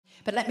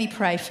But let me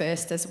pray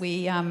first as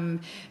we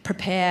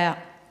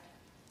prepare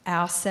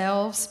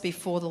ourselves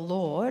before the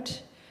Lord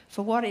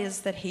for what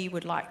is that he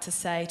would like to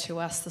say to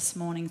us this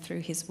morning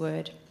through his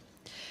word.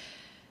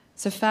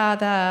 So,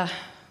 Father,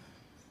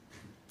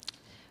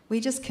 we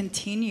just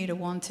continue to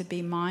want to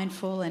be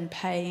mindful and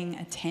paying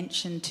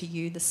attention to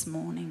you this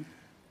morning.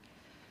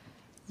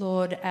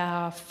 Lord,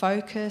 our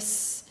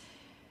focus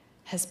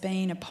has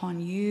been upon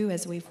you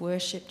as we've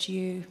worshipped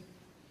you.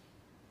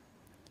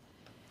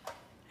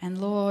 And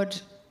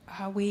Lord,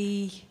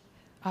 we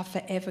are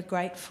forever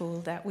grateful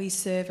that we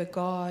serve a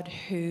God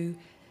who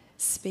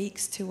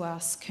speaks to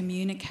us,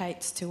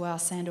 communicates to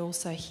us, and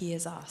also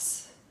hears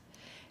us.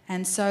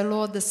 And so,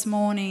 Lord, this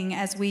morning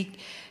as we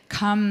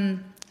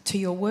come to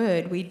your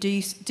word, we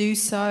do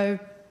so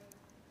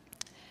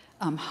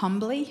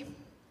humbly,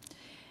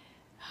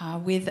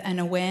 with an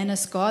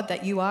awareness, God,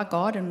 that you are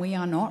God and we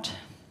are not,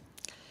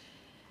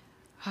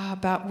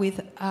 but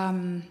with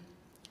a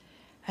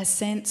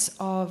sense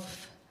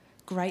of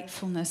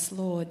gratefulness,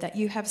 Lord, that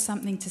you have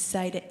something to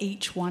say to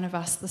each one of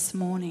us this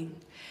morning,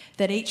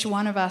 that each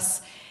one of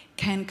us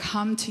can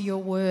come to your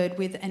word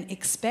with an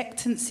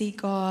expectancy,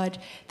 God,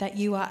 that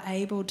you are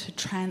able to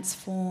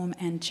transform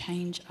and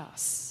change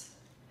us.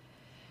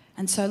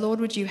 And so, Lord,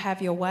 would you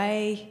have your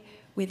way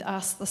with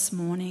us this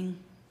morning?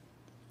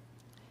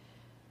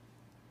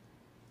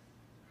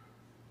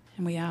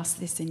 And we ask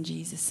this in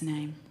Jesus'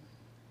 name.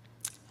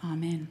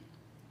 Amen.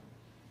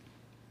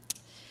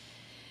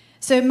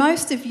 So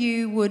most of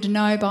you would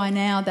know by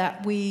now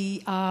that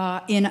we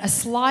are in a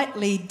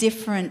slightly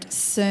different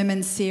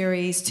sermon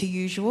series to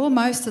usual.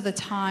 Most of the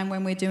time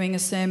when we're doing a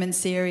sermon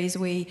series,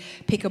 we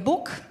pick a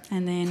book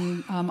and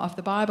then of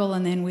the Bible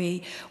and then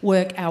we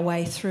work our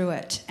way through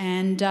it.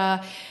 And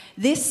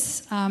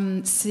this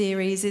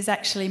series is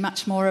actually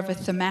much more of a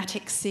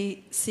thematic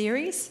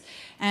series,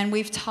 and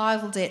we've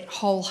titled it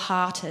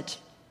Wholehearted.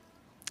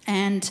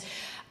 And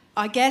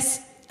I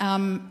guess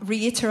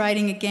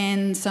reiterating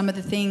again some of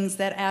the things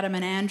that Adam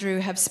and Andrew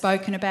have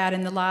spoken about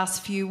in the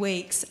last few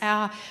weeks,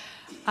 our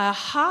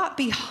heart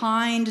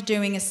behind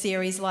doing a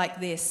series like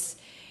this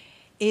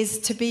is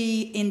to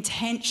be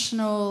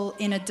intentional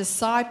in a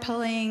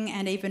discipling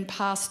and even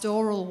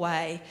pastoral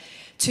way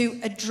to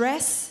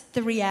address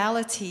the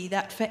reality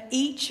that for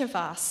each of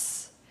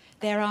us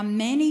there are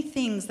many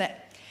things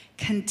that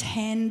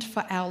contend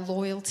for our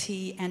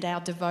loyalty and our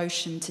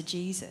devotion to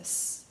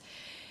Jesus.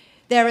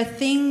 There are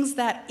things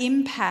that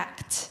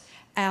impact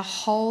our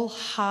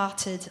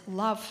wholehearted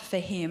love for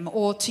him,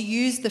 or to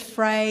use the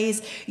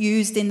phrase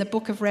used in the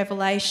book of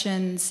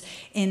Revelations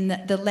in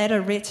the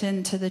letter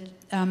written to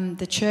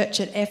the church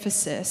at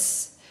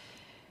Ephesus,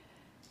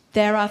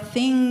 there are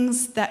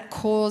things that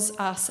cause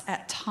us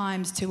at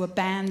times to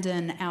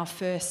abandon our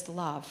first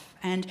love.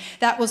 And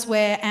that was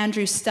where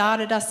Andrew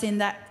started us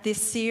in this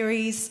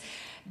series.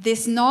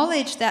 This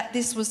knowledge that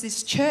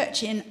this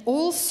church in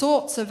all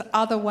sorts of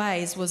other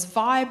ways was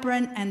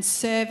vibrant and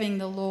serving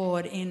the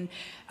Lord in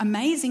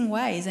amazing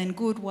ways and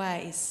good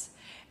ways.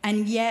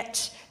 And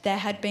yet there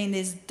had been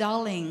this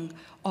dulling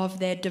of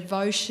their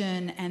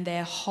devotion and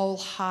their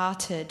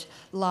wholehearted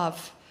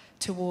love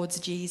towards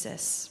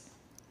Jesus.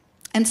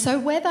 And so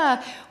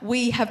whether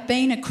we have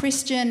been a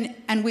Christian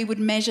and we would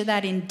measure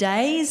that in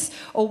days,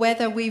 or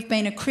whether we've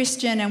been a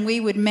Christian and we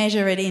would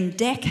measure it in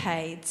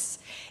decades,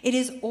 it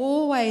is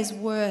always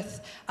worth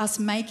us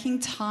making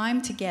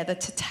time together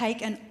to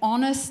take an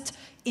honest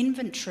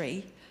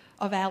inventory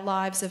of our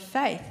lives of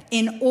faith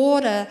in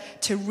order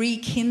to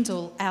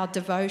rekindle our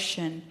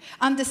devotion,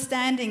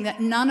 understanding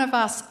that none of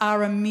us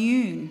are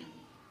immune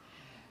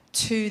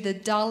to the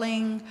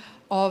dulling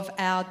of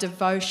our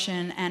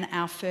devotion and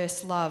our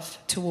first love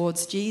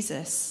towards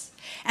Jesus.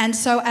 And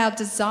so our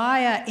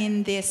desire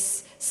in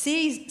this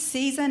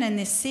season and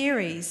this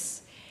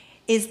series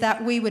is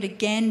that we would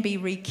again be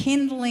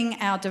rekindling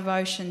our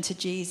devotion to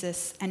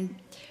Jesus and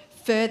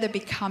further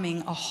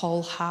becoming a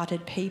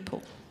wholehearted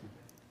people.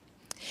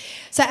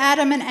 So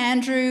Adam and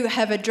Andrew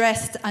have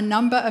addressed a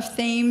number of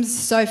themes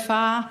so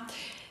far.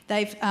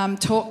 They've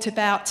talked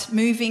about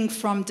moving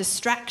from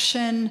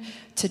distraction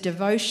to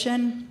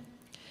devotion,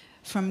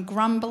 from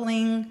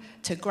grumbling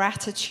to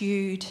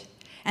gratitude,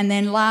 and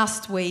then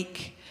last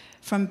week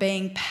from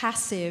being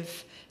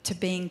passive to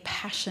being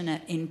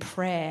passionate in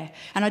prayer.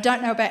 And I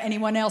don't know about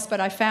anyone else, but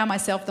I found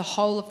myself the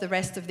whole of the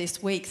rest of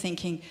this week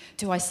thinking,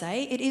 do I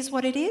say it is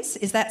what it is?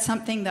 Is that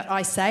something that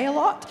I say a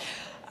lot?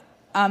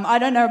 I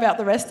don't know about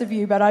the rest of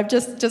you, but I've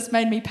just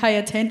made me pay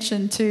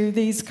attention to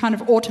these kind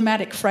of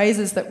automatic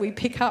phrases that we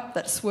pick up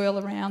that swirl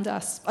around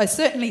us. I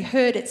certainly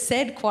heard it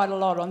said quite a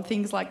lot on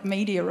things like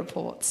media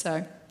reports.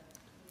 So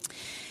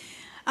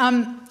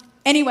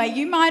anyway,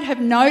 you might have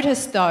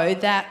noticed, though,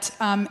 that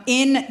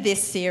in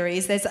this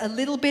series there's a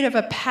little bit of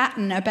a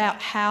pattern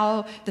about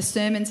how the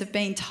sermons have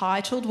been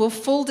titled. Well,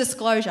 full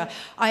disclosure,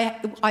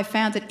 I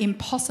found it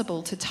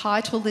impossible to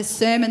title this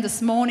sermon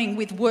this morning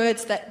with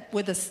words that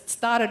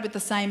started with the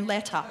same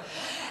letter.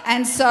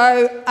 And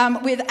so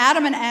with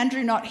Adam and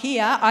Andrew not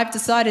here, I've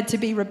decided to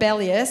be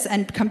rebellious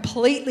and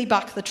completely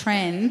buck the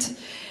trend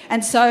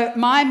And so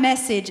my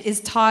message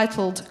is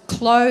titled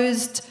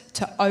Closed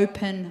to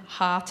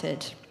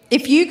Open-Hearted.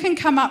 If you can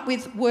come up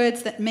with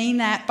words that mean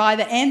that by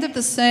the end of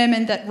the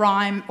sermon that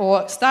rhyme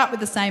or start with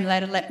the same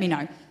letter, let me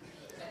know.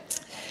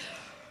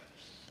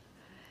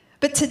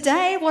 But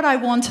today what I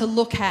want to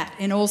look at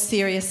in all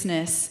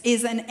seriousness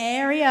is an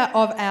area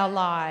of our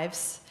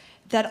lives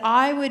that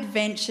I would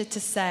venture to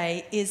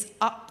say is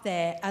up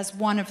there as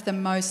one of the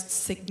most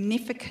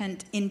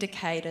significant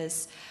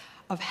indicators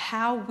of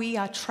how we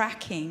are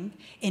tracking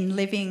in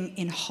living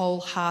in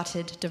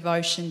wholehearted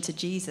devotion to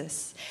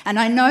Jesus. And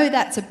I know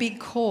that's a big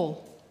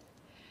call,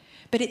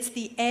 but it's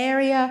the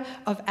area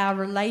of our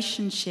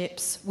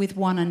relationships with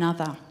one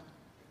another.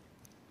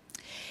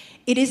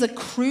 It is a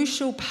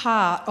crucial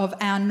part of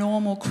our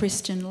normal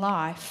Christian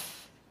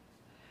life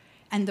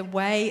and the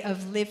way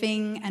of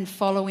living and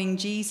following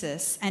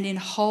Jesus and in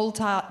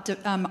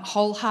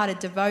wholehearted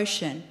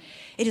devotion.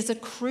 It is a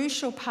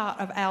crucial part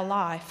of our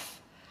life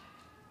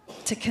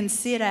to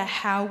consider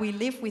how we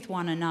live with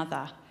one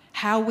another,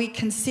 how we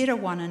consider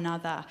one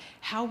another,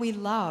 how we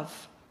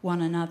love one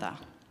another.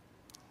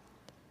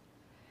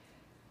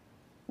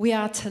 We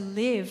are to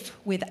live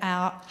with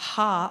our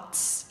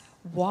hearts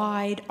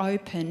wide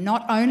open,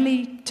 not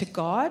only to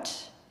God,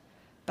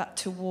 but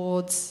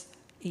towards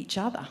each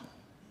other.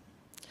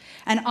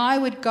 And I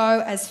would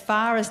go as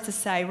far as to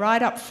say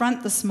right up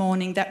front this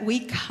morning that we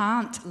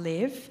can't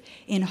live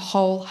in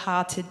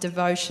wholehearted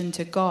devotion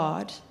to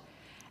God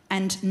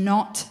and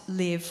not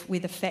live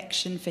with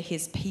affection for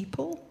his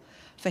people,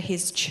 for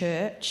his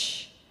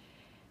church,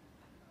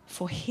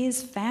 for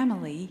his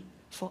family,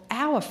 for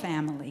our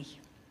family.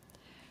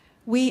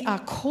 We are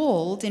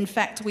called, in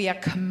fact, we are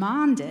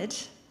commanded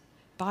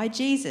by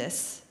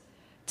Jesus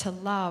to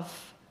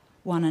love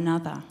one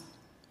another.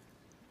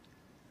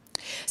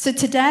 So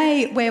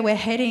today, where we're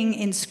heading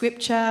in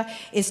Scripture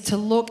is to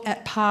look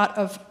at part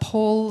of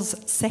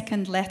Paul's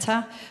second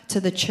letter to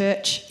the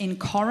church in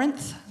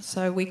Corinth.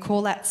 So we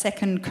call that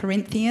 2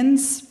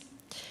 Corinthians.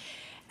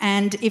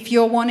 And if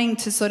you're wanting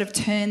to sort of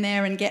turn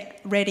there and get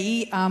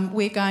ready,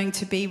 we're going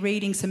to be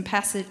reading some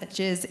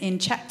passages in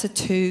chapter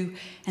 2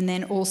 and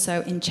then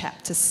also in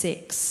chapter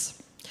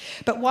 6.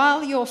 But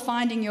while you're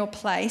finding your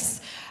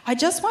place, I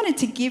just wanted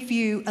to give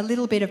you a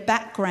little bit of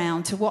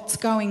background to what's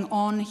going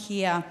on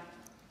here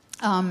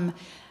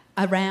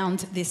around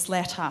this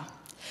letter.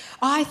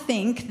 I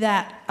think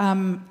that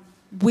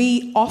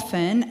we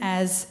often,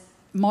 as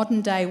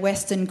modern-day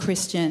Western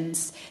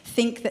Christians,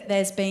 think that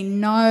there's been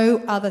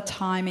no other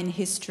time in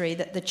history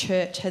that the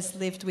church has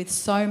lived with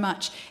so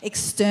much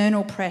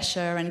external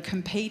pressure and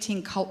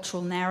competing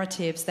cultural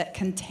narratives that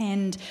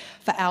contend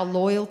for our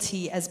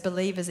loyalty as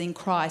believers in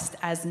Christ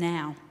as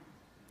now.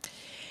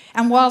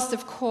 And whilst,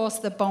 of course,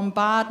 the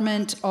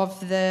bombardment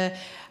of the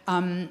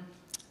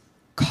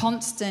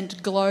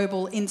constant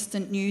global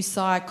instant news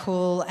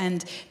cycle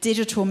and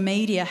digital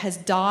media has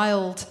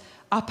dialed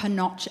up a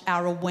notch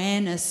our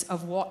awareness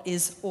of what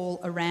is all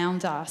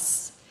around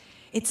us,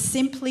 it's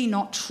simply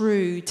not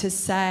true to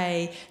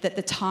say that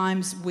the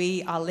times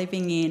we are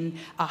living in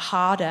are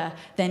harder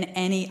than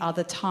any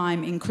other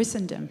time in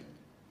Christendom.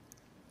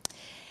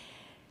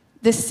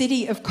 The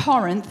city of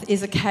Corinth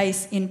is a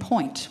case in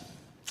point.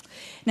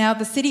 Now,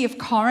 the city of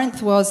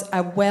Corinth was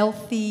a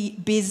wealthy,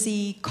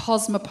 busy,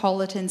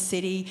 cosmopolitan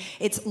city.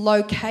 Its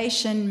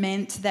location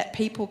meant that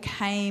people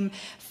came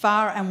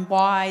far and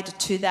wide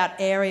to that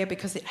area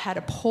because it had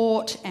a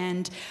port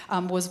and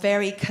was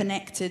very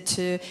connected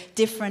to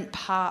different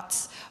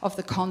parts of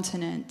the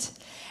continent.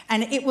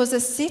 And it was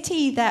a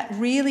city that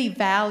really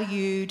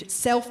valued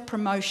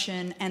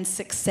self-promotion and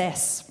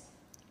success.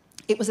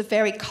 It was a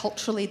very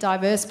culturally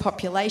diverse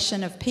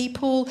population of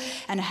people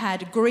and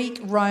had Greek,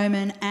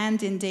 Roman,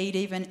 and indeed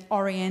even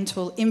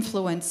Oriental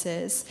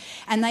influences.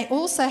 And they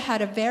also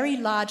had a very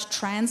large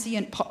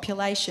transient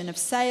population of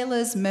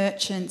sailors,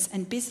 merchants,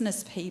 and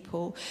business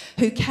people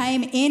who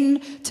came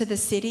into the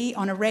city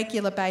on a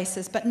regular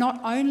basis, but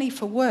not only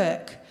for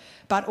work,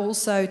 but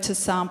also to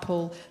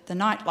sample the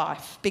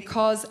nightlife.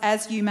 Because,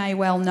 as you may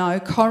well know,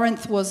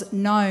 Corinth was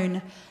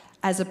known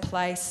as a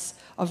place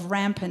of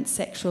rampant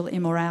sexual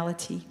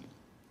immorality.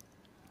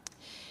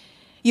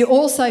 You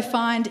also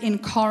find in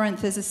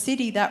Corinth as a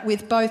city that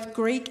with both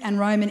Greek and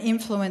Roman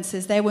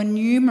influences, there were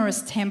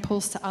numerous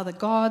temples to other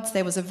gods.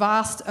 There was a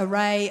vast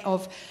array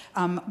of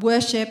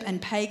worship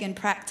and pagan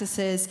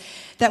practices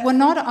that were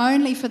not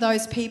only for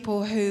those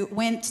people who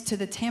went to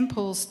the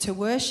temples to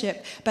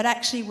worship, but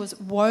actually was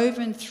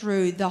woven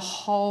through the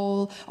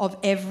whole of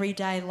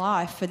everyday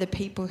life for the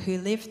people who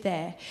lived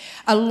there.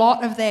 A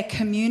lot of their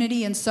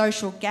community and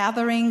social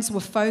gatherings were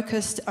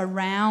focused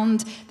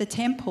around the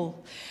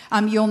temple.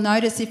 You'll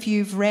notice if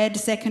you've read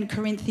 2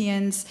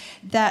 Corinthians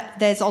that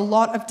there's a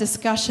lot of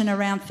discussion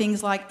around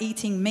things like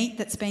eating meat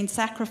that's been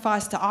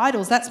sacrificed to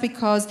idols. That's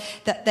because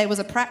that there was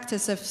a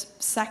practice of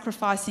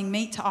sacrificing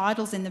meat to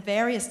idols in the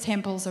various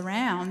temples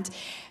around,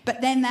 but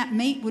then that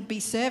meat would be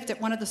served at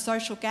one of the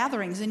social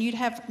gatherings and you'd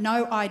have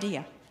no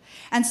idea.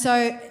 And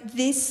so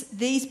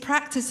these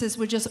practices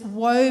were just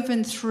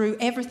woven through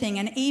everything.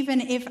 And even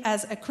if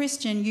as a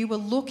Christian you were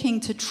looking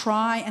to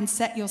try and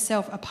set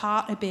yourself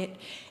apart a bit,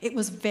 it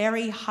was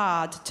very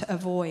hard to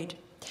avoid.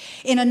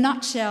 In a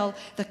nutshell,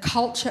 the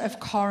culture of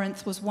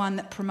Corinth was one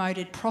that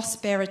promoted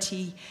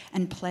prosperity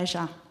and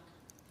pleasure.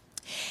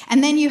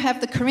 And then you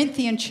have the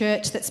Corinthian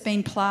church that's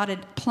been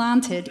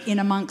planted in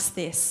amongst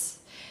this.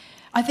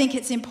 I think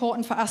it's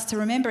important for us to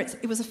remember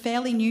it was a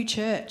fairly new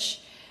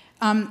church.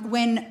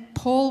 When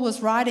Paul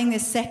was writing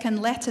this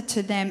second letter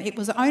to them, it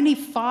was only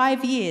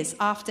 5 years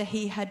after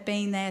he had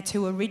been there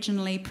to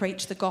originally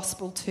preach the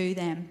gospel to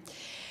them.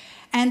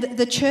 And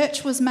the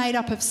church was made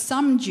up of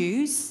some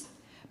Jews,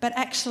 but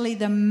actually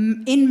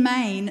in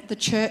Maine, the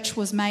church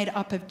was made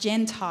up of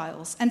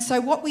Gentiles. And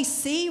so what we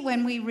see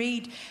when we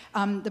read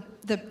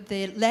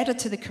the letter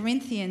to the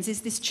Corinthians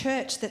is this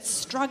church that's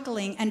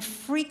struggling and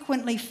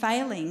frequently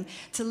failing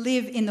to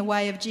live in the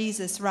way of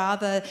Jesus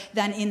rather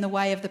than in the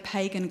way of the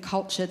pagan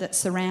culture that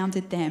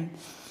surrounded them.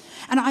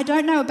 And I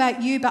don't know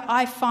about you, but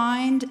I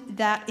find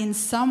that in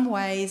some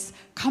ways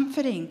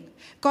comforting.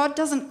 God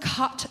doesn't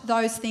cut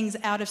those things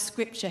out of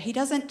Scripture. He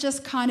doesn't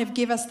just kind of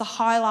give us the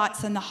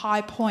highlights and the high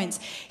points.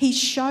 He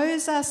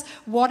shows us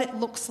what it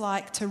looks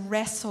like to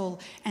wrestle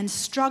and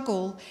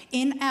struggle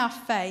in our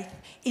faith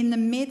in the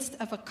midst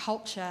of a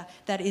culture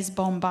that is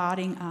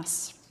bombarding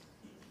us.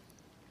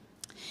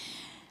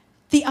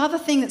 The other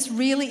thing that's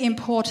really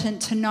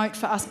important to note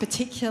for us,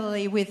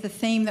 particularly with the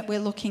theme that we're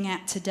looking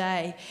at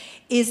today,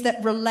 is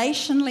that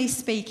relationally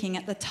speaking,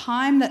 at the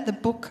time that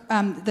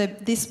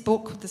this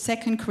book, the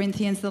 2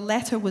 Corinthians, the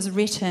letter was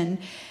written,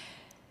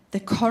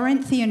 the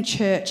Corinthian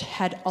church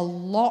had a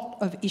lot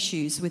of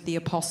issues with the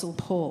Apostle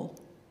Paul.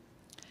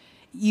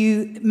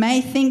 You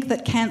may think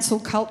that cancel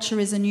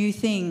culture is a new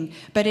thing,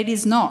 but it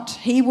is not.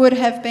 He would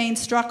have been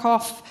struck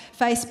off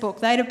Facebook.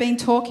 They'd have been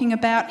talking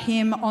about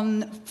him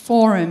on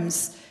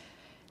forums.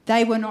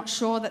 They were not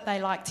sure that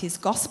they liked his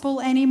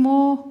gospel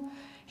anymore.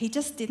 He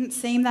just didn't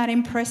seem that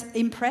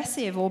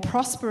impressive or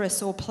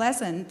prosperous or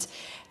pleasant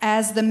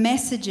as the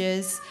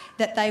messages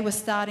that they were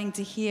starting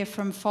to hear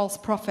from false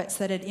prophets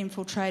that had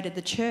infiltrated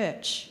the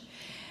church.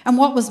 And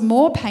what was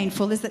more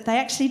painful is that they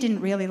actually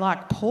didn't really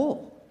like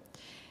Paul.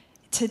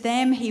 To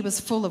them, he was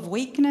full of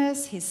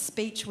weakness, his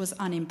speech was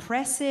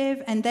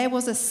unimpressive, and there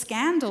was a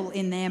scandal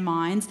in their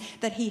minds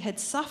that he had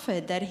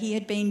suffered, that he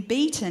had been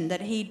beaten,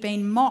 that he'd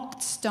been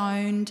mocked,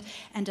 stoned,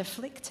 and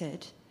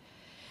afflicted.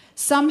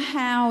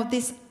 Somehow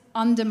this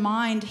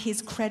undermined his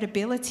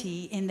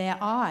credibility in their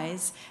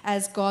eyes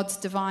as God's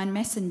divine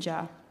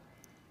messenger.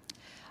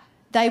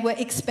 They were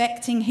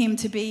expecting him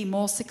to be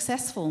more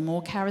successful,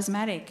 more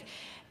charismatic,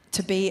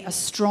 to be a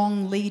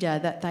strong leader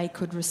that they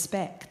could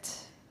respect.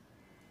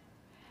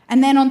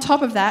 And then on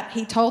top of that,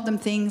 he told them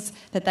things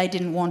that they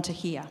didn't want to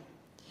hear.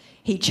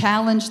 He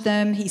challenged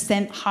them, he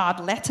sent hard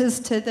letters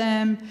to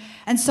them.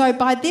 And so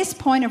by this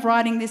point of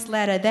writing this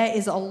letter, there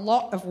is a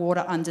lot of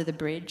water under the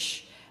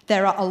bridge.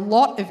 There are a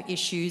lot of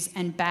issues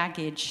and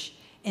baggage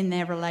in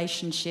their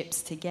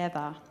relationships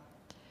together.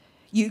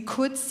 You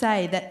could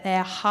say that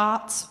their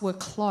hearts were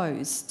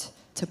closed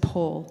to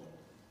Paul.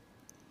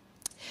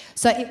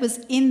 So it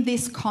was in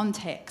this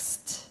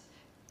context,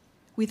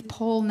 with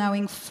Paul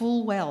knowing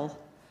full well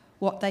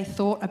what they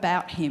thought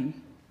about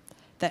him,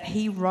 that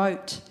he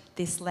wrote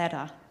this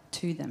letter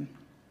to them.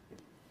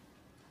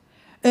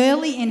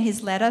 Early in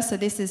his letter, so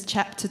this is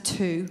chapter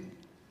 2,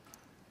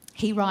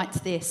 he writes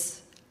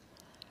this: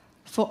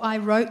 "For I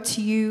wrote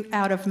to you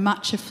out of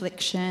much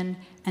affliction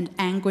and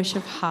anguish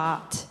of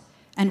heart,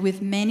 and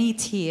with many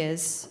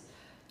tears,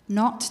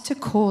 not to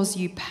cause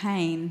you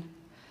pain,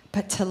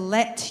 but to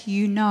let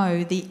you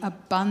know the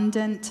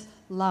abundant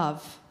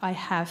love I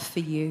have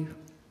for you."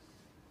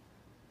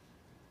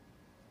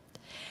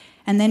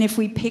 And then if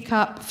we pick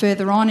up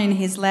further on in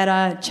his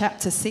letter,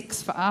 chapter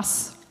 6 for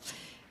us,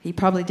 he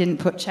probably didn't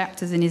put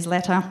chapters in his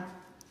letter.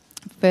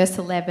 Verse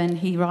 11,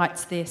 he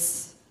writes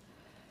this: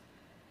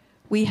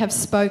 "We have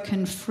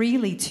spoken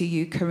freely to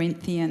you,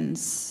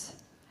 Corinthians.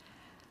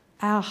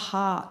 Our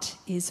heart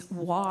is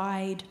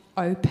wide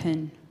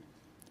open.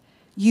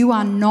 You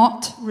are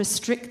not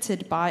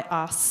restricted by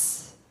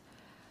us,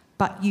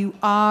 but you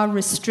are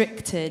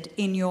restricted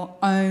in your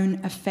own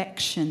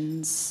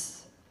affections.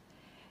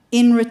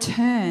 In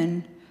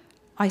return,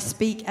 I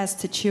speak as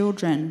to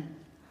children.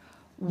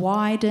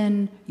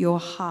 Widen your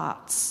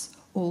hearts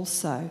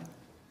also."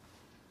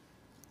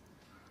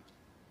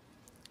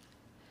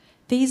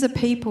 These are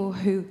people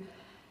who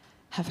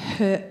have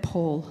hurt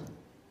Paul.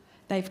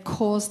 They've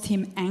caused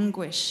him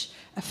anguish,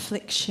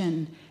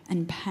 affliction,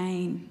 and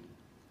pain.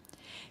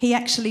 He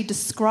actually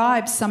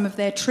describes some of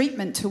their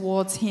treatment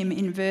towards him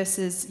in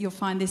verses, you'll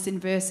find this in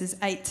verses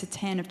 8 to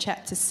 10 of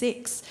chapter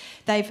 6.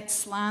 They've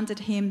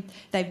slandered him,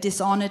 they've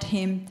dishonoured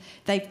him,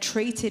 they've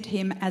treated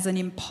him as an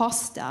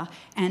imposter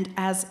and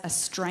as a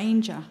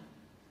stranger.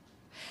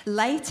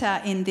 Later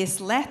in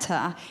this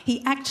letter,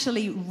 he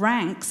actually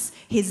ranks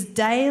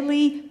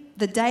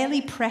the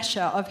daily pressure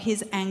of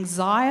his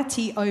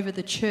anxiety over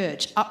the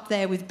church up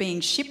there with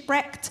being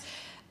shipwrecked,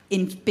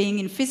 in being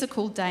in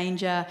physical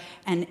danger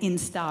and in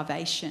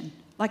starvation.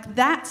 Like,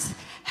 that's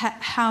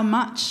how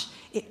much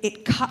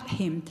it cut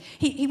him.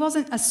 He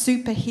wasn't a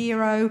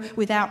superhero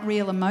without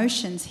real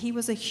emotions. He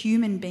was a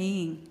human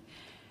being.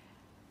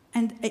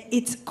 And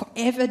it's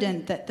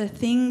evident that the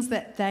things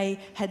that they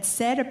had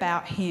said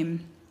about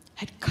him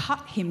had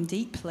cut him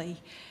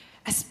deeply,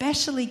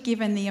 especially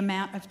given the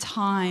amount of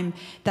time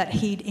that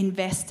he'd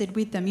invested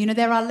with them. You know,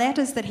 there are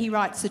letters that he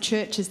writes to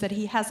churches that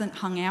he hasn't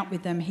hung out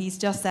with them. He's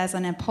just as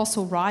an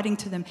apostle writing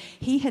to them.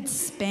 He had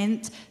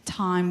spent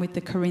time with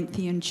the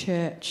Corinthian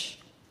church.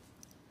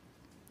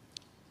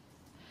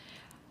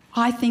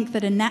 I think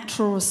that a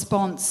natural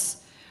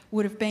response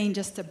would have been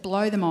just to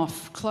blow them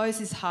off, close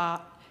his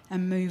heart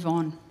and move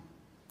on.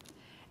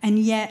 And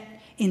yet,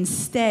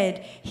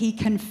 instead, he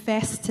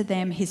confessed to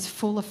them his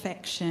full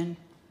affection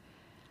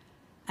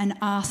and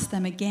asked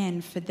them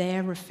again for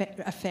their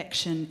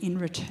affection in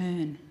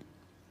return.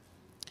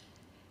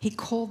 He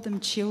called them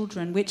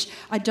children, which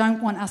I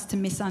don't want us to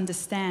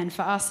misunderstand.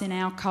 For us in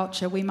our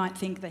culture, we might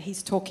think that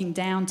he's talking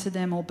down to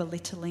them or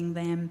belittling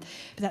them,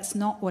 but that's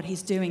not what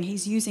he's doing.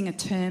 He's using a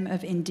term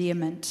of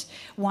endearment,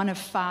 one of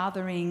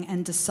fathering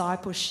and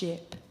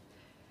discipleship.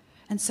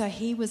 And so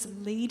he was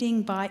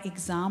leading by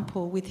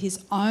example with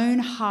his own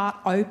heart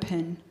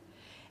open,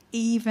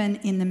 even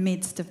in the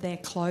midst of their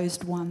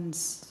closed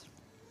ones.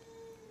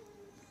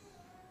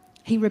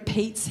 He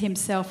repeats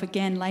himself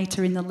again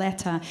later in the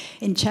letter.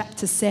 In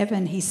chapter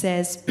 7, he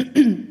says,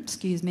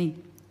 excuse me,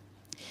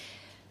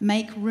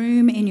 "Make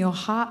room in your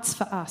hearts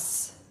for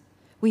us.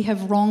 We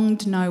have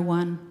wronged no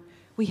one.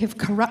 We have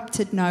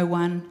corrupted no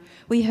one.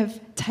 We have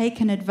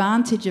taken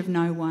advantage of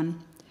no one.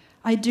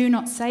 I do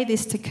not say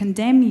this to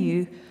condemn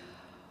you,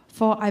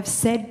 for I've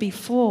said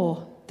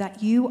before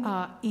that you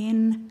are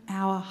in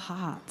our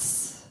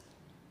hearts."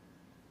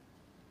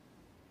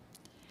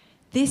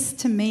 This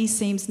to me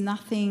seems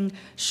nothing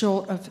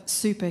short of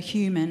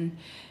superhuman,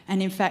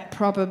 and in fact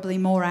probably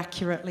more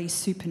accurately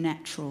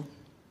supernatural.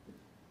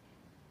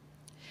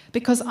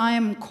 Because I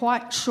am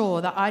quite sure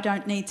that I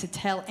don't need to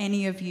tell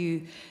any of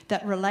you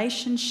that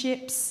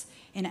relationships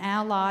in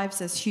our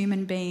lives as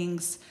human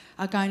beings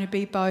are going to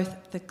be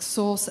both the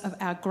source of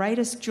our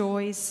greatest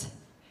joys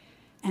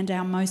and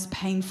our most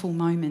painful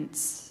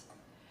moments.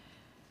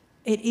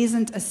 It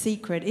isn't a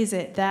secret, is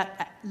it,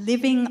 that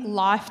living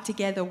life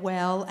together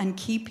well and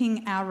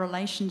keeping our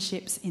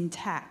relationships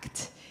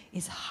intact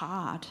is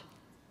hard.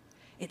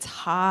 It's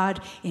hard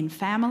in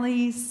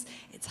families,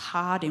 it's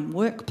hard in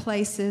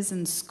workplaces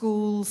and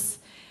schools,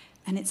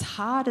 and it's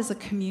hard as a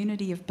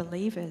community of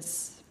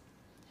believers.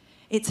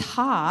 It's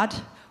hard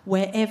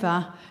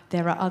wherever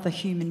there are other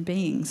human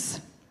beings.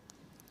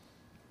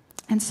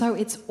 And so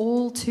it's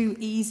all too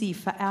easy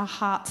for our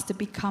hearts to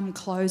become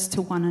closed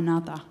to one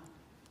another.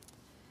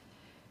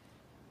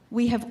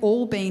 We have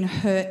all been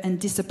hurt and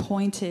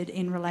disappointed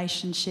in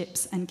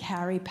relationships and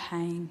carry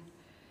pain.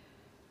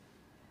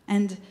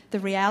 And the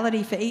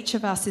reality for each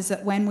of us is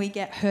that when we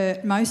get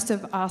hurt, most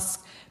of us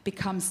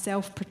become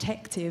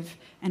self-protective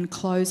and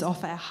close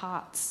off our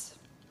hearts.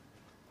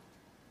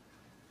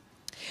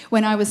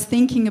 When I was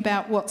thinking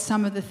about what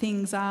some of the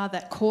things are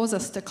that cause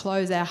us to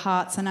close our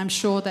hearts, and I'm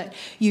sure that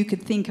you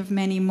could think of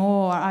many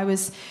more, I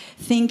was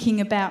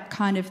thinking about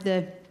kind of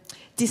the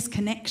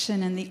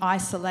disconnection and the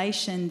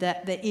isolation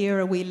that the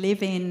era we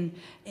live in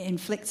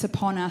inflicts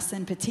upon us,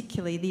 and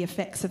particularly the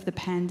effects of the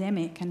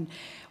pandemic and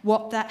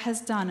what that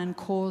has done and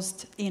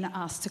caused in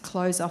us to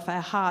close off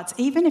our hearts,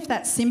 even if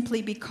that's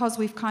simply because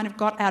we've kind of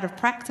got out of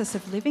practice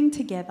of living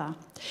together.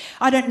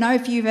 I don't know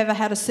if you've ever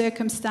had a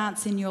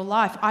circumstance in your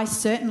life, I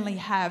certainly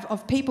have,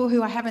 of people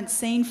who I haven't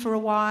seen for a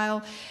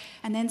while,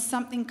 and then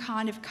something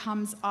kind of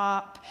comes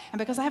up, and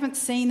because I haven't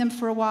seen them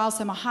for a while,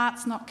 so my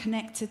heart's not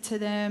connected to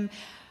them,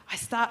 I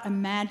start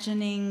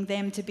imagining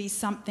them to be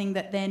something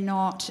that they're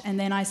not, and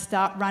then I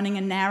start running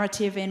a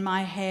narrative in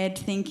my head,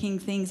 thinking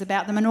things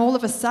about them, and all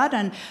of a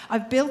sudden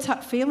I've built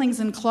up feelings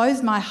and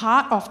closed my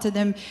heart off to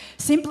them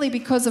simply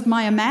because of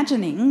my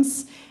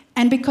imaginings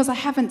and because I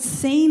haven't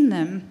seen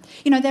them.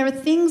 You know, there are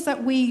things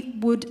that we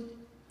would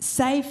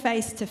say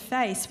face to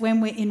face when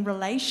we're in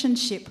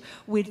relationship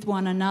with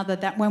one another,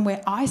 that when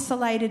we're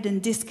isolated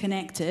and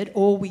disconnected,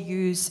 or we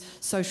use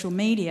social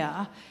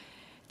media,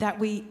 that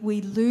we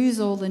lose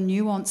all the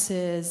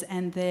nuances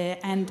and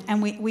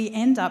we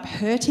end up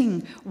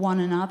hurting one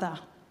another.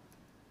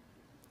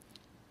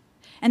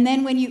 And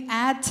then when you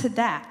add to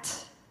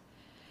that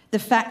the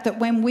fact that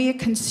when we're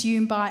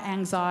consumed by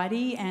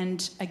anxiety,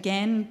 and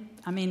again,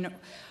 I mean,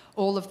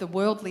 all of the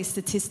worldly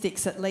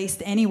statistics, at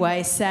least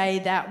anyway, say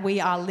that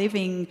we are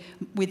living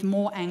with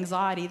more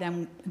anxiety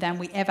than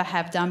we ever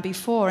have done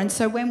before. And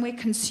so when we're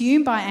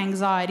consumed by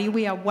anxiety,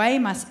 we are way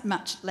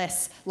much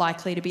less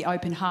likely to be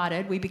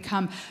open-hearted. We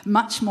become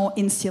much more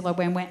insular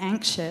when we're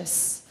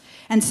anxious.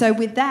 And so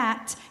with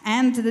that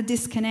and the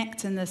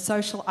disconnect and the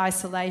social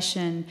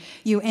isolation,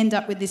 you end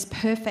up with this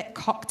perfect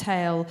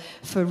cocktail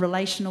for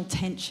relational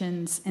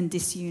tensions and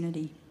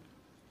disunity.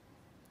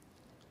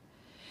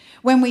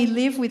 When we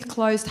live with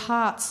closed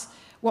hearts,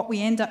 what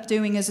we end up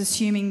doing is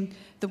assuming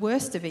the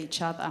worst of each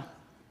other.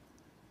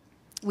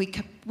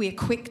 We're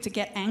quick to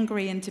get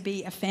angry and to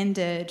be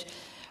offended.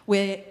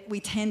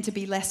 We tend to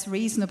be less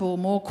reasonable,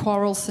 more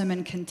quarrelsome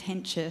and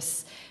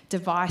contentious,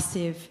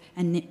 divisive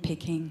and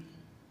nitpicking.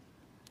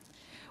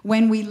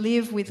 When we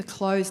live with a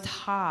closed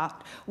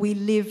heart, we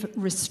live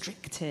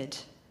restricted.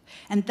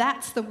 And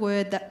that's the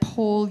word that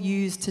Paul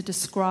used to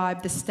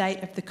describe the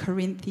state of the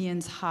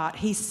Corinthians' heart.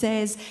 He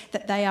says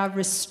that they are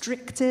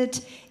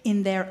restricted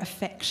in their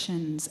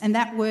affections. And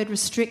that word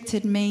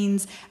restricted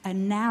means a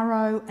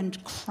narrow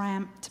and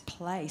cramped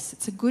place.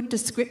 It's a good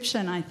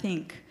description, I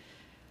think.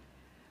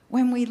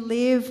 When we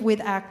live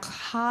with our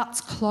hearts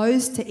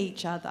closed to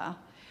each other,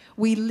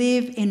 we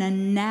live in a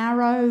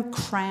narrow,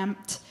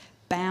 cramped,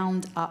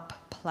 bound up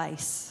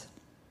place.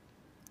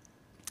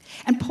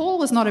 And Paul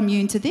was not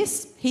immune to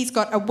this. He's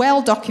got a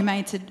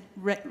well-documented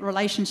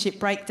relationship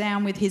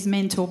breakdown with his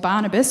mentor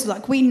Barnabas.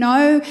 Like, we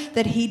know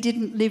that he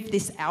didn't live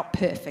this out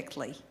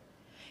perfectly.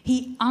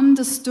 He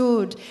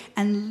understood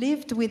and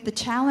lived with the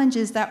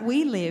challenges that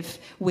we live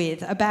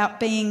with about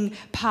being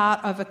part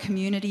of a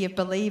community of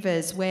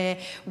believers where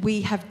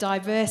we have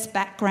diverse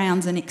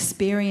backgrounds and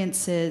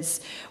experiences,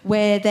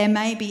 where there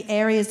may be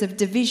areas of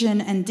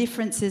division and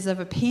differences of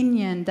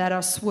opinion that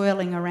are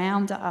swirling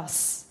around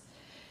us.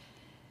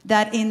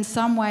 That in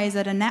some ways,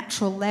 at a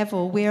natural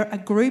level, we're a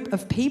group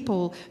of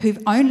people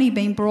who've only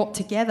been brought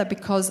together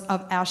because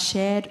of our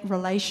shared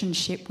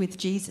relationship with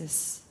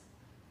Jesus.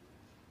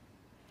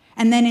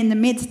 And then in the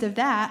midst of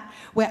that,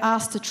 we're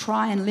asked to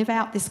try and live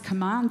out this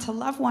command to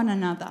love one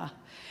another.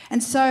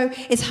 And so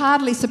it's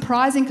hardly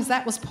surprising, because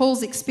that was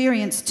Paul's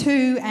experience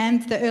too,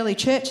 and the early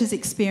church's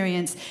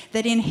experience,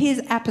 that in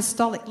his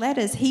apostolic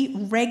letters, he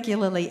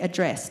regularly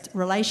addressed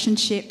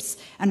relationships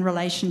and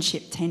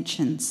relationship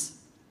tensions.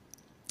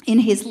 In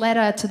his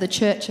letter to the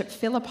church at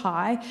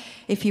Philippi,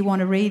 if you want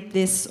to read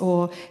this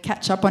or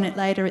catch up on it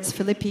later, it's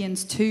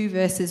Philippians 2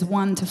 verses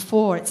 1 to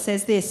 4. It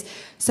says this: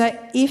 "So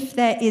if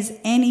there is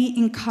any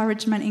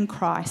encouragement in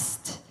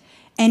Christ,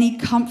 any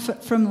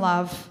comfort from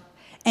love,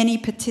 any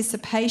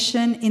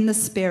participation in the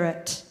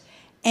Spirit,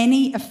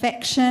 any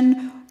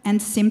affection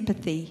and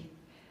sympathy,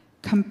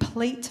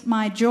 complete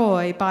my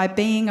joy by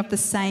being of the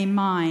same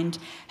mind,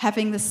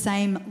 having the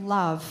same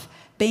love,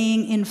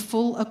 being in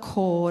full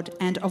accord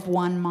and of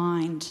one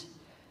mind.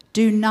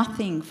 Do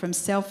nothing from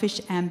selfish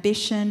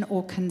ambition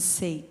or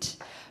conceit,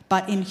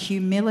 but in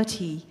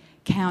humility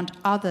count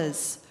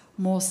others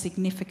more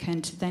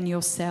significant than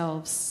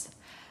yourselves.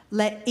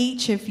 Let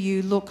each of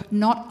you look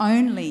not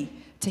only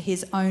to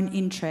his own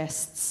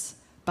interests,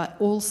 but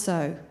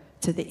also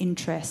to the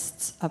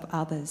interests of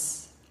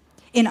others."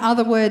 In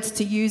other words,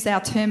 to use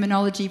our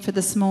terminology for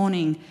this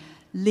morning,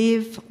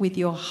 live with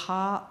your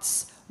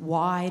hearts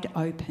wide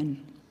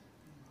open.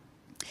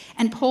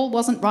 And Paul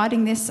wasn't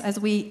writing this, as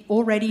we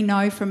already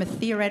know, from a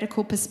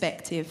theoretical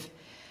perspective,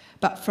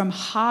 but from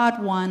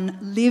hard-won,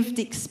 lived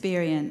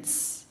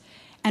experience,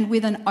 and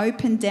with an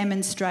open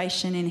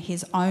demonstration in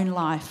his own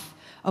life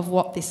of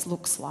what this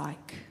looks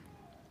like.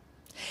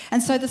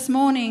 And so this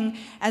morning,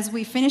 as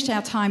we finish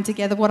our time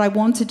together, what I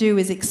want to do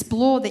is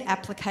explore the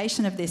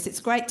application of this. It's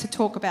great to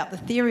talk about the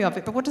theory of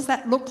it, but what does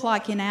that look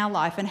like in our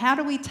life? And how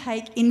do we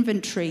take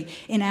inventory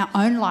in our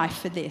own life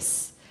for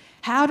this?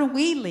 How do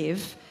we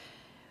live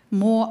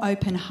more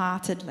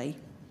open-heartedly?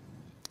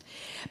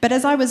 But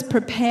as I was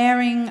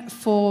preparing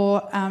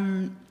for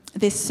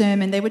this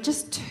sermon, there were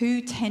just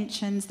two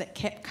tensions that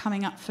kept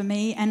coming up for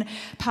me, and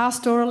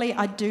pastorally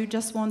I do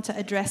just want to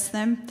address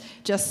them,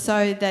 just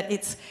so that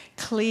it's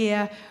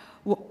clear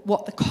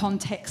what the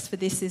context for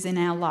this is in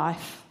our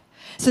life.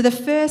 So the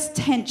first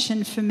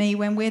tension for me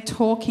when we're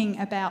talking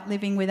about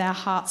living with our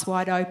hearts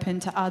wide open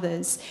to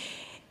others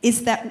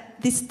is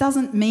that this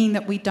doesn't mean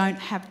that we don't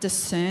have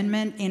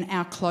discernment in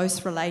our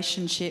close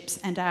relationships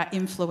and our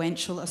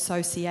influential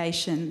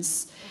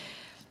associations.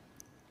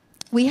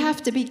 We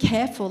have to be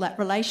careful that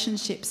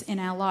relationships in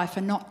our life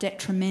are not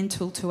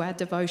detrimental to our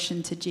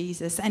devotion to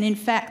Jesus. And in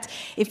fact,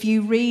 if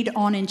you read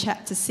on in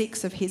chapter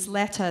 6 of his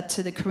letter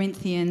to the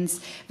Corinthians,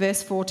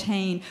 verse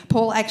 14,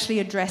 Paul actually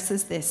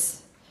addresses this.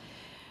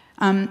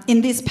 In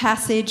this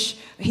passage,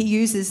 he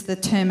uses the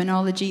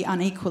terminology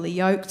unequally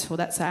yoked, or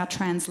that's our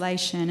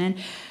translation. And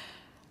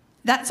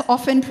that's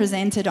often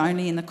presented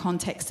only in the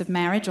context of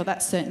marriage, or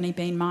that's certainly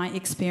been my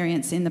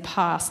experience in the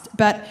past.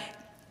 But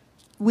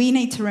we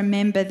need to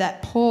remember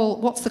that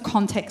what's the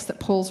context that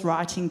Paul's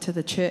writing to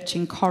the church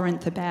in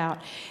Corinth about?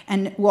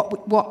 And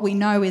what we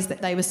know is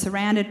that they were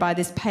surrounded by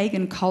this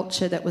pagan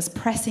culture that was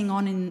pressing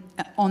on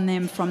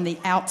them from the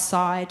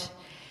outside.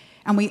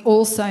 And we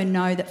also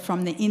know that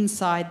from the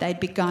inside they'd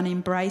begun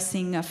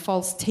embracing a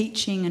false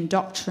teaching and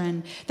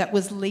doctrine that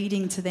was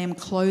leading to them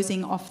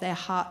closing off their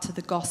heart to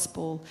the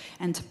gospel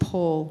and to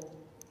Paul.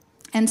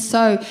 And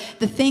so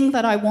the thing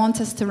that I want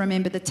us to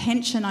remember, the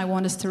tension I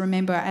want us to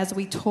remember as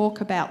we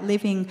talk about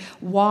living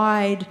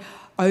wide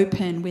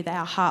open with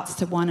our hearts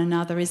to one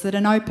another, is that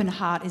an open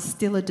heart is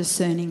still a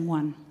discerning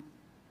one.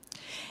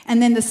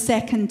 And then the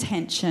second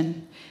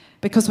tension,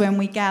 because when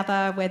we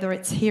gather, whether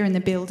it's here in the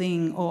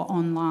building or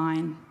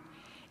online,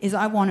 is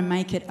I want to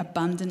make it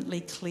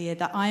abundantly clear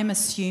that I am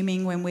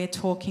assuming when we're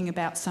talking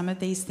about some of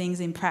these things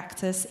in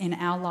practice in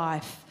our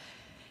life,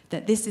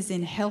 that this is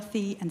in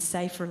healthy and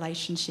safe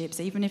relationships,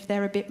 even if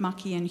they're a bit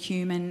mucky and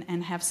human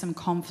and have some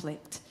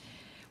conflict.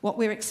 What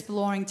we're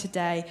exploring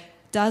today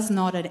does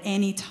not at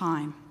any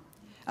time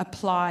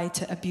apply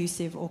to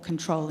abusive or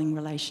controlling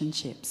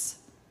relationships.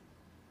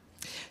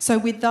 So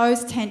with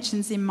those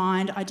tensions in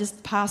mind, I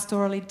just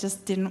pastorally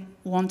just didn't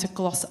want to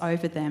gloss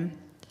over them.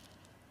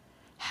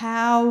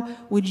 How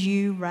would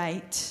you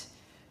rate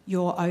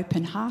your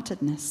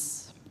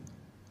open-heartedness?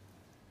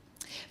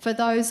 For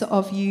those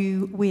of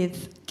you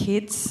with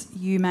kids,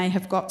 you may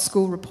have got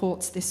school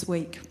reports this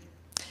week.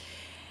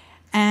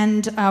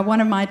 And one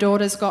of my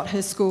daughters got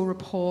her school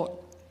report,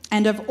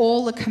 and of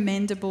all the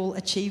commendable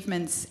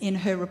achievements in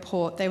her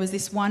report, there was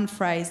this one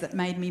phrase that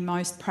made me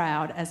most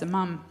proud as a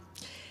mum.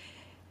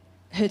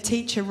 Her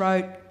teacher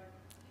wrote,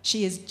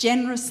 "She is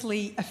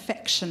generously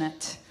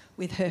affectionate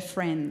with her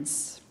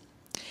friends."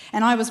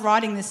 And I was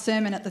writing this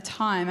sermon at the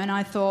time, and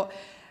I thought,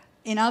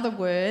 in other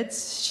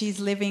words, she's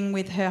living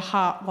with her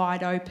heart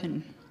wide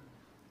open.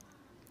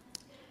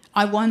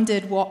 I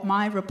wondered what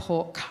my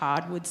report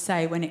card would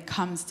say when it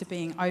comes to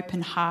being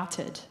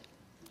open-hearted.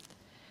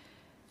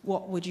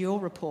 What would your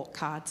report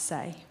card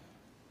say?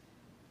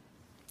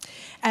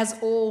 As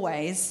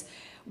always,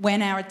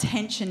 when our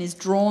attention is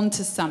drawn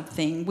to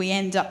something, we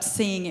end up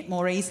seeing it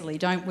more easily,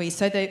 don't we?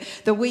 So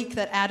the week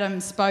that Adam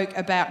spoke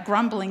about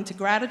grumbling to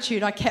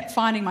gratitude, I kept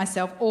finding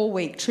myself all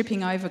week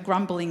tripping over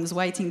grumblings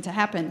waiting to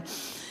happen.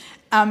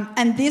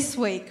 And this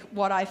week,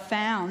 what I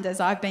found as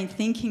I've been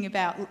thinking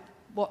about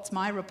what's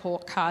my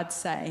report card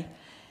say,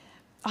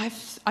 I've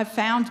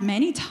found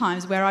many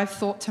times where I've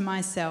thought to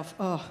myself,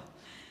 oh,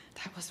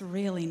 that was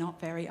really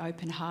not very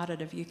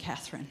open-hearted of you,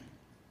 Kathryn.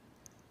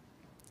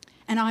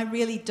 And I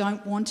really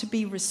don't want to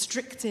be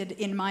restricted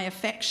in my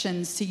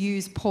affections, to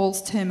use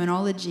Paul's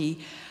terminology.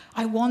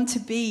 I want to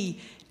be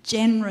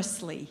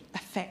generously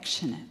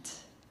affectionate.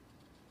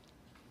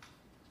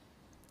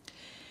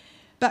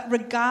 But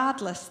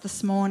regardless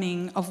this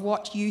morning of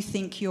what you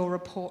think your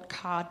report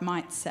card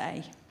might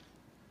say,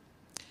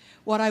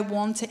 what I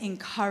want to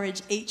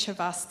encourage each of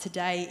us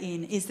today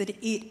in is that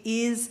it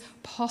is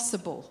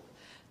possible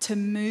to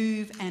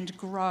move and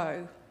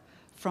grow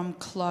from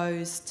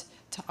closed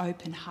to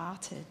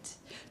open-hearted,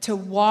 to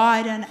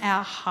widen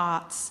our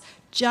hearts,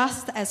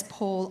 just as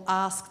Paul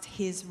asked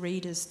his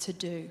readers to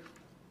do.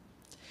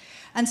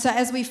 And so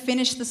as we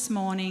finish this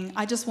morning,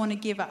 I just want to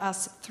give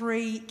us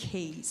 3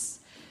 keys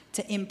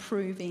to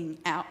improving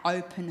our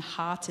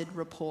open-hearted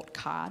report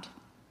card.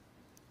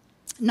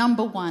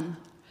 Number 1,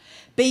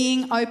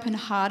 being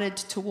open-hearted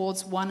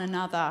towards one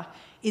another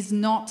is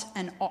not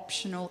an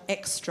optional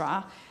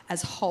extra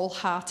as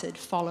wholehearted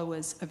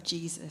followers of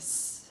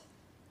Jesus.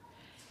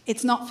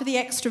 It's not for the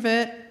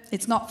extrovert.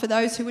 It's not for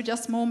those who are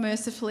just more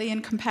mercifully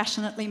and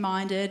compassionately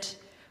minded.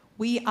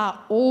 We are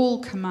all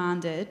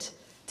commanded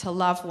to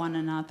love one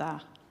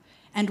another,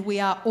 and we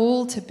are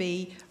all to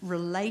be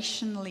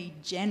relationally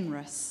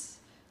generous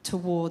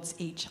towards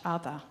each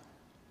other.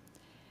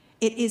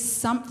 It is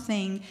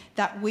something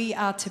that we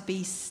are to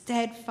be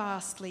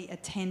steadfastly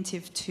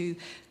attentive to,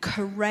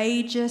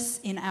 courageous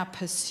in our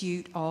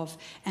pursuit of,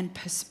 and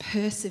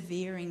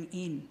persevering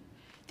in.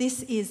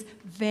 This is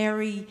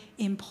very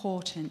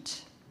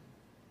important.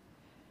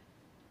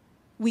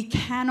 We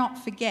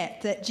cannot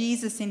forget that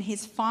Jesus, in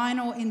his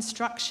final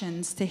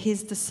instructions to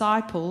his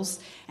disciples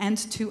and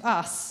to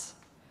us,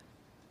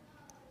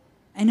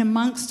 and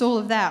amongst all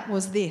of that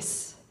was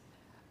this: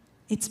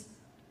 it's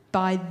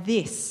by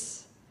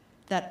this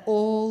that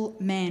all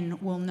men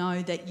will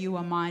know that you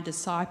are my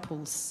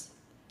disciples,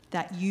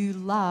 that you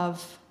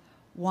love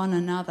one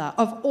another.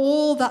 Of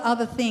all the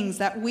other things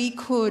that we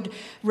could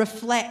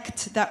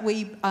reflect, that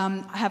we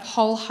have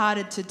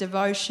wholehearted to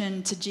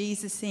devotion to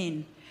Jesus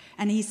in,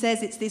 and he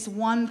says it's this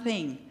one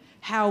thing,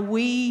 how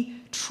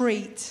we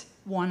treat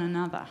one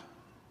another.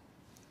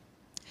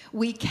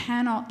 We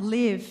cannot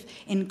live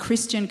in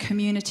Christian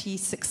community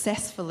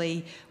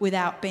successfully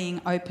without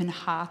being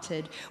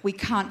open-hearted. We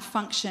can't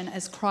function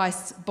as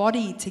Christ's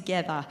body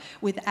together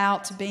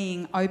without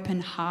being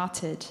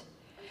open-hearted.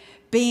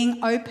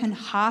 Being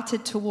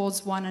open-hearted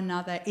towards one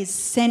another is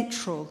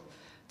central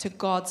to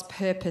God's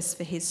purpose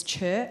for his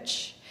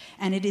church,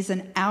 and it is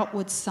an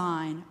outward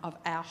sign of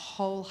our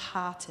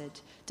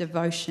wholehearted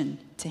devotion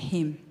to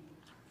him.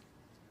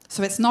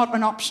 So it's not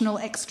an optional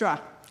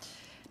extra.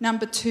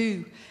 Number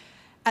 2,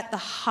 at the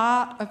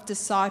heart of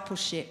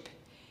discipleship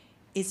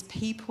is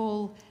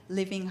people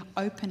living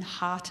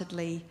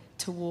open-heartedly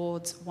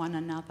towards one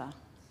another.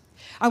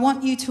 I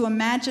want you to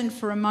imagine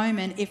for a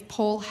moment if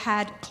Paul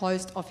had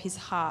closed off his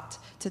heart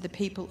to the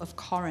people of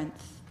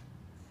Corinth.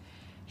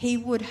 He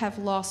would have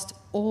lost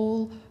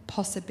all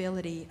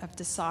possibility of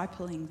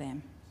discipling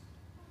them.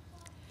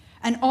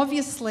 And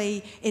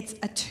obviously, it's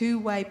a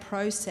two-way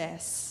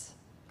process,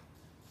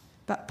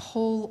 but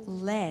Paul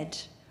led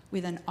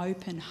with an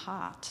open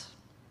heart.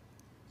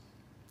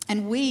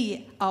 And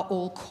we are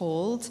all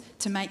called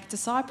to make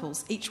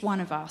disciples, each one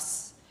of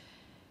us.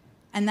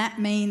 And that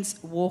means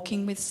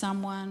walking with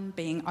someone,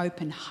 being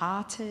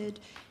open-hearted,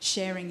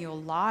 sharing your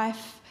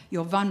life,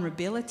 your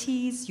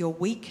vulnerabilities, your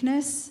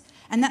weakness.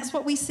 And that's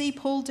what we see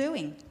Paul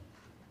doing.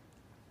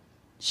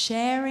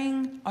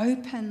 Sharing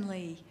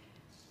openly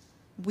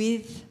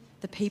with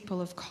the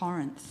people of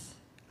Corinth.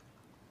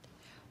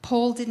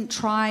 Paul didn't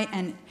try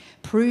and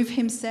prove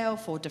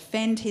himself or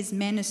defend his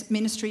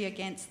ministry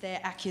against their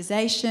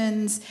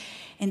accusations.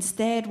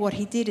 Instead, what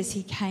he did is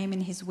he came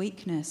in his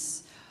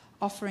weakness,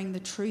 offering the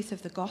truth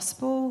of the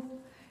gospel,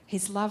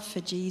 his love for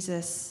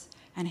Jesus,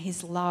 and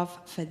his love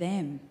for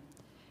them.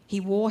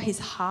 He wore his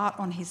heart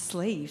on his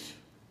sleeve.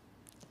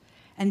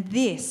 And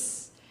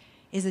this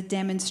is a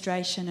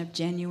demonstration of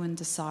genuine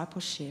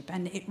discipleship,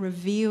 and it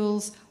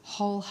reveals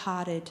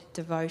wholehearted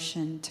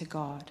devotion to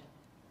God.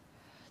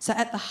 So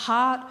at the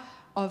heart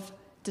of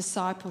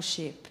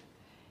discipleship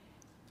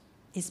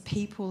is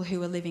people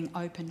who are living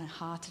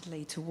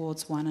open-heartedly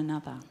towards one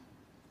another.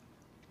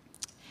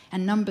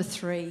 And number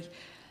 3,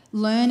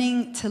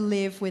 learning to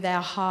live with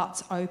our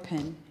hearts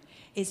open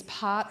is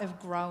part of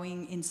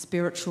growing in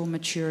spiritual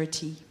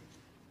maturity.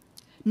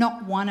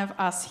 Not one of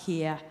us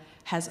here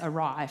has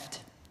arrived.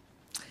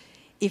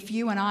 If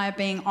you and I are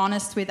being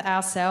honest with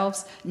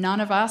ourselves,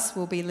 none of us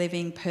will be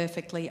living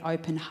perfectly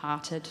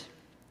open-hearted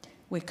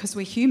because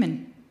we're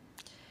human.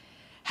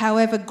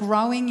 However,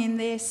 growing in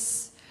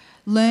this,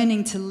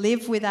 learning to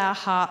live with our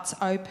hearts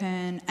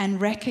open and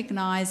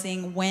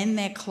recognising when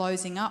they're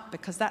closing up,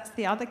 because that's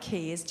the other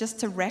key, is just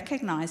to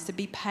recognise, to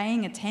be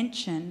paying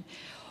attention.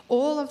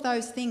 All of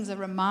those things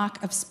are a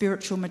mark of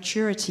spiritual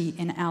maturity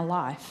in our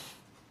life.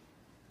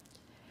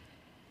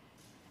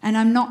 And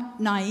I'm not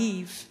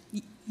naive.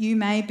 You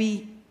may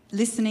be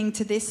listening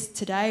to this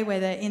today,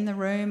 whether in the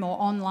room or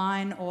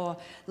online or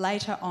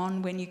later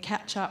on when you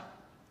catch up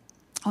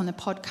on the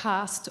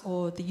podcast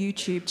or the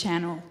YouTube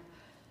channel.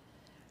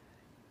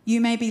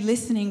 You may be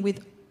listening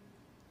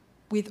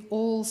with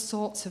all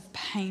sorts of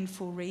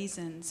painful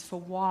reasons for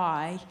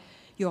why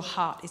your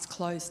heart is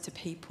closed to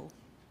people.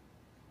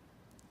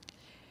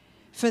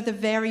 For the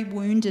very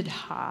wounded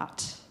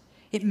heart,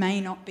 it may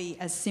not be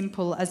as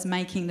simple as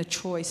making the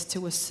choice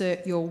to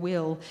assert your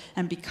will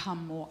and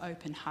become more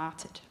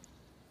open-hearted.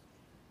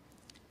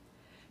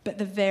 But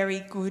the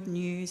very good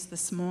news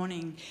this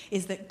morning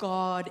is that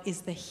God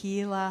is the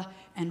healer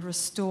and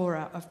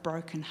restorer of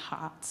broken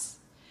hearts,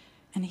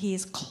 and he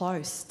is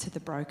close to the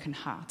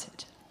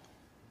brokenhearted.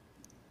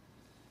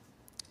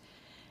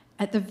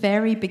 At the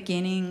very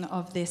beginning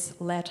of this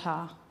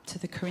letter to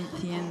the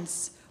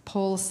Corinthians,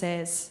 Paul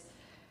says,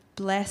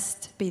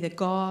 "Blessed be the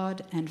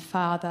God and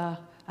Father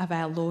of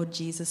our Lord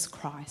Jesus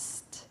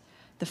Christ,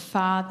 the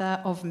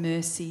Father of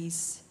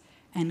mercies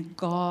and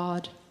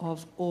God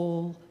of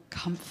all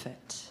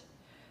comfort,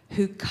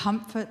 who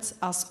comforts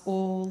us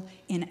all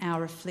in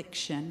our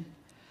affliction,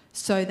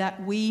 so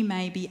that we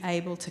may be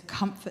able to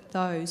comfort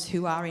those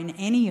who are in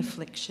any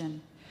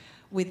affliction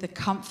with the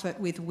comfort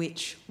with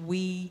which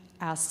we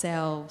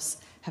ourselves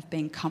have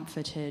been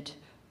comforted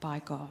by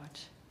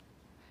God."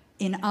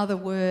 In other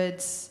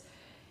words,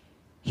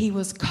 he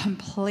was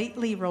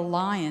completely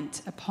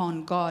reliant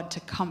upon God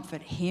to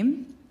comfort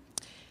him.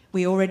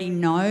 We already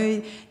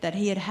know that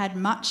he had had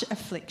much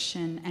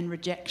affliction and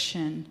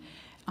rejection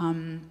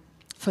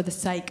for the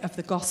sake of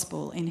the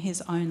gospel in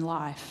his own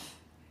life.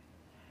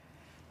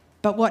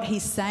 But what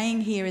he's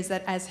saying here is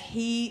that as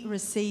he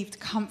received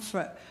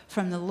comfort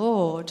from the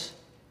Lord,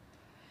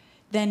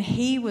 then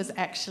he was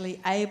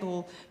actually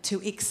able to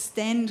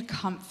extend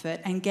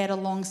comfort and get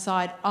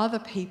alongside other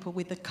people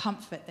with the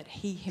comfort that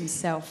he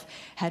himself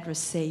had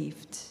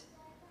received.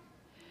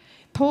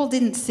 Paul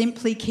didn't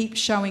simply keep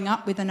showing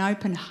up with an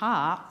open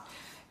heart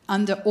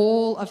under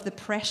all of the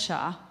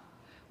pressure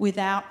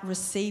without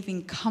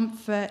receiving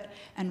comfort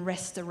and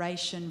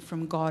restoration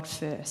from God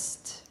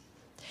first.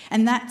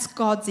 And that's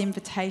God's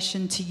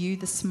invitation to you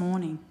this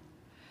morning,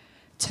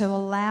 to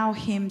allow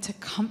him to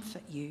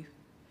comfort you,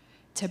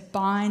 to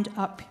bind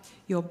up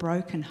your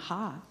broken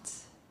heart,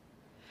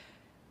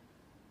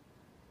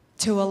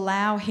 to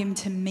allow him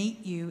to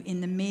meet you in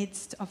the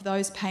midst of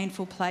those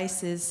painful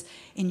places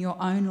in your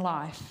own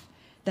life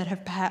that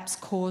have perhaps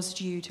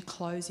caused you to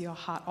close your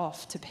heart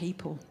off to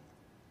people.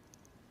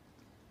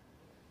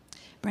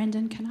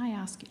 Brendan, can I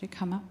ask you to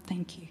come up?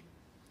 Thank you.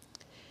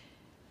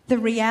 The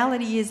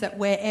reality is that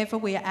wherever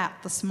we're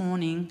at this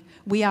morning,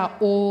 we are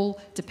all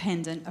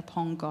dependent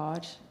upon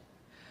God.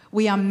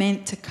 We are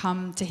meant to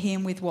come to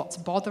him with what's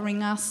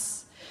bothering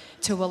us,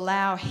 to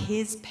allow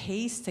his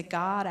peace to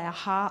guard our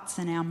hearts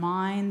and our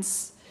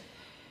minds.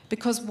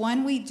 Because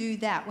when we do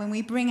that, when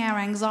we bring our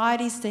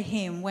anxieties to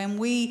him, when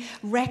we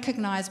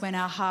recognise when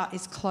our heart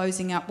is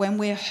closing up, when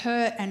we're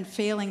hurt and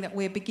feeling that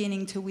we're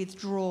beginning to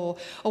withdraw,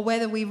 or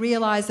whether we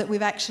realise that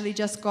we've actually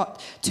just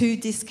got too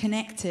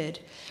disconnected,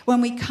 when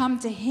we come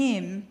to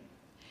him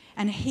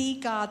and he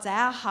guards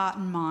our heart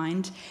and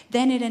mind,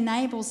 then it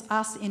enables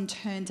us in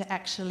turn to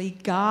actually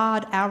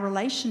guard our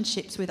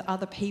relationships with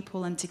other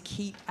people and to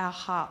keep our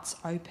hearts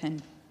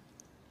open.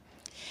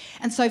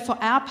 And so for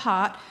our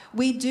part,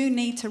 we do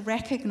need to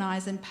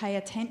recognise and pay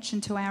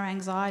attention to our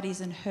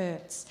anxieties and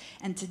hurts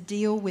and to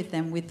deal with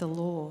them with the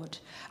Lord.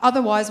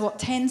 Otherwise, what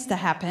tends to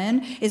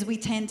happen is we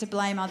tend to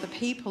blame other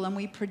people and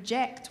we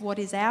project what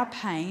is our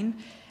pain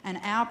and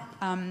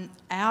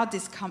our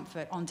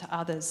discomfort onto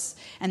others,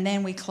 and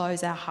then we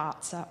close our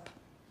hearts up.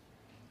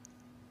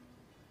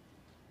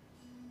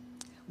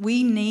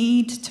 We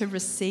need to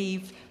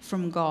receive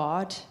from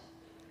God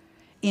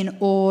in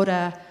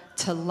order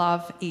to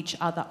love each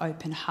other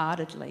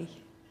open-heartedly.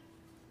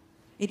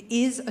 It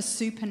is a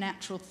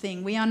supernatural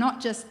thing. We are not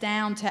just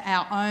down to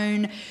our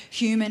own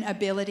human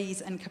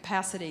abilities and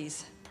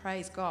capacities.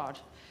 Praise God.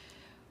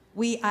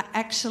 We are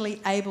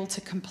actually able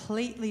to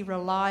completely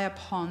rely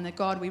upon the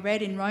God. We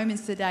read in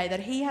Romans today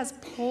that He has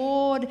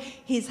poured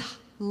His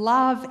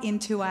love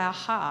into our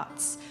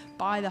hearts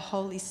by the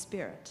Holy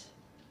Spirit.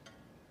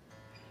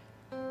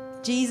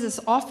 Jesus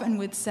often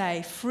would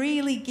say,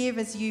 freely give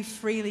as you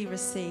freely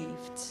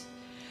received.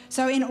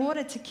 So in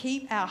order to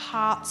keep our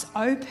hearts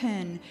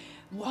open,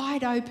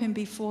 wide open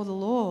before the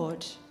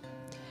Lord,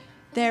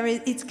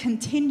 it's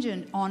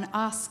contingent on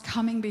us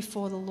coming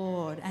before the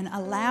Lord and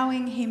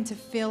allowing Him to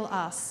fill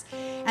us,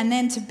 and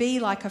then to be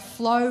like a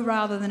flow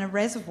rather than a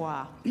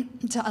reservoir,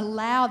 to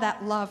allow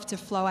that love to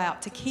flow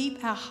out, to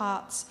keep our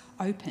hearts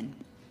open.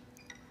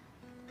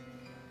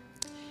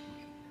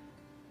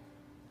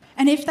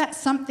 And if that's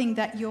something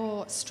that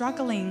you're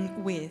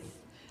struggling with,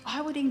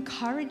 I would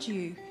encourage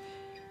you,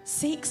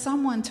 seek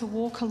someone to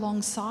walk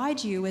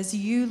alongside you as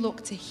you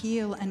look to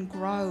heal and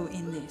grow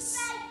in this.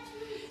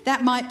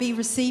 That might be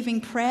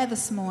receiving prayer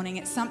this morning.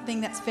 It's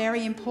something that's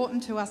very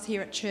important to us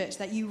here at church,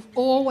 that you've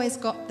always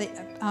got the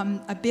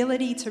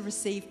ability to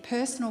receive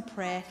personal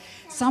prayer,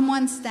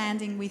 someone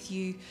standing with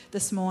you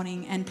this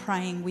morning and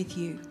praying with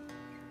you.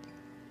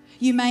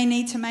 You may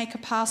need to make a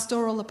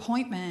pastoral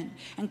appointment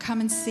and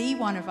come and see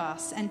one of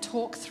us and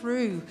talk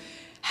through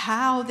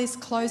how this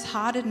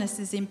close-heartedness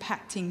is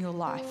impacting your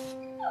life.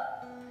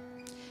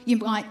 You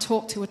might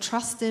talk to a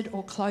trusted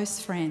or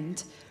close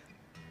friend.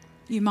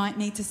 You might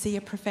need to see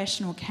a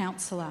professional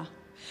counsellor.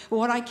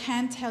 What I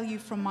can tell you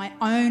from my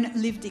own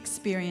lived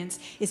experience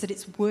is that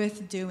it's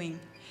worth doing.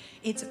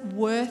 It's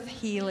worth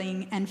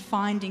healing and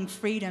finding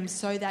freedom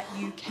so that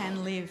you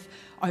can live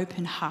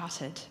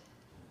open-hearted.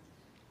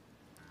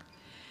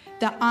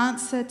 The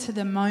answer to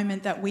the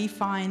moment that we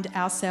find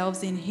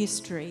ourselves in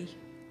history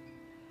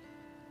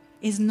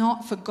is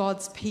not for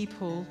God's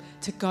people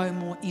to go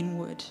more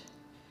inward,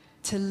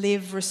 to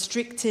live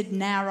restricted,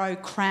 narrow,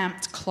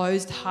 cramped,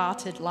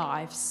 closed-hearted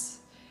lives.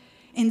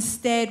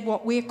 Instead,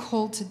 what we're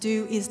called to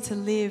do is to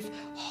live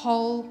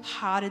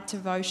wholehearted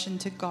devotion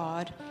to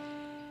God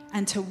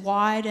and to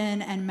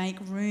widen and make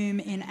room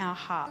in our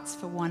hearts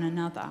for one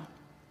another.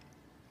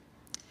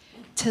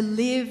 To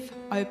live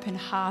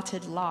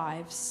open-hearted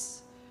lives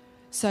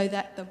so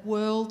that the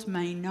world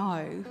may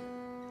know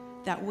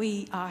that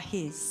we are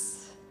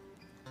His.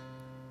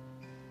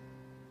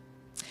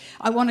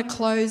 I want to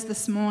close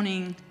this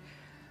morning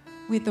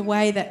with the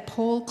way that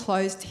Paul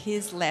closed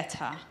his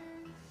letter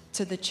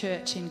to the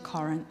church in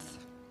Corinth.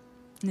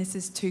 And this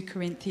is 2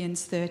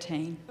 Corinthians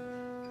 13.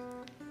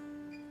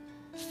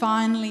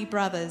 Finally,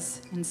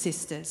 brothers and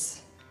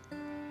sisters,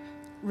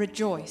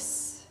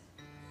 rejoice.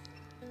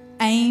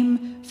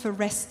 Aim for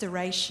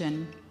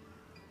restoration.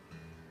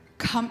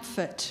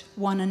 Comfort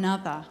one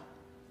another.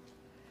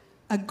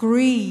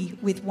 Agree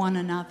with one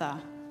another.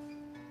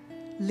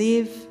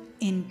 Live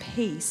in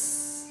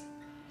peace.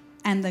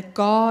 And the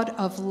God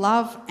of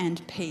love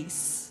and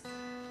peace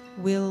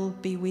will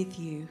be with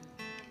you.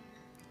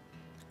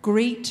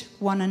 Greet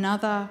one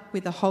another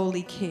with a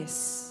holy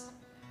kiss.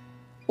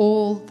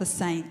 All the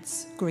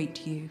saints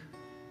greet you.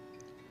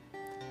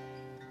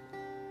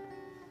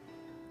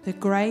 The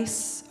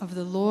grace of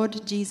the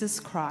Lord Jesus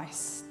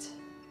Christ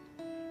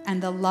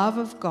and the love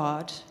of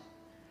God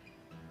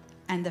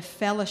and the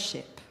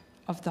fellowship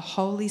of the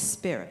Holy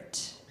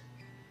Spirit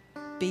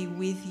be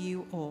with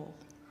you all.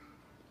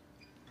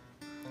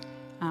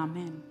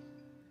 Amen.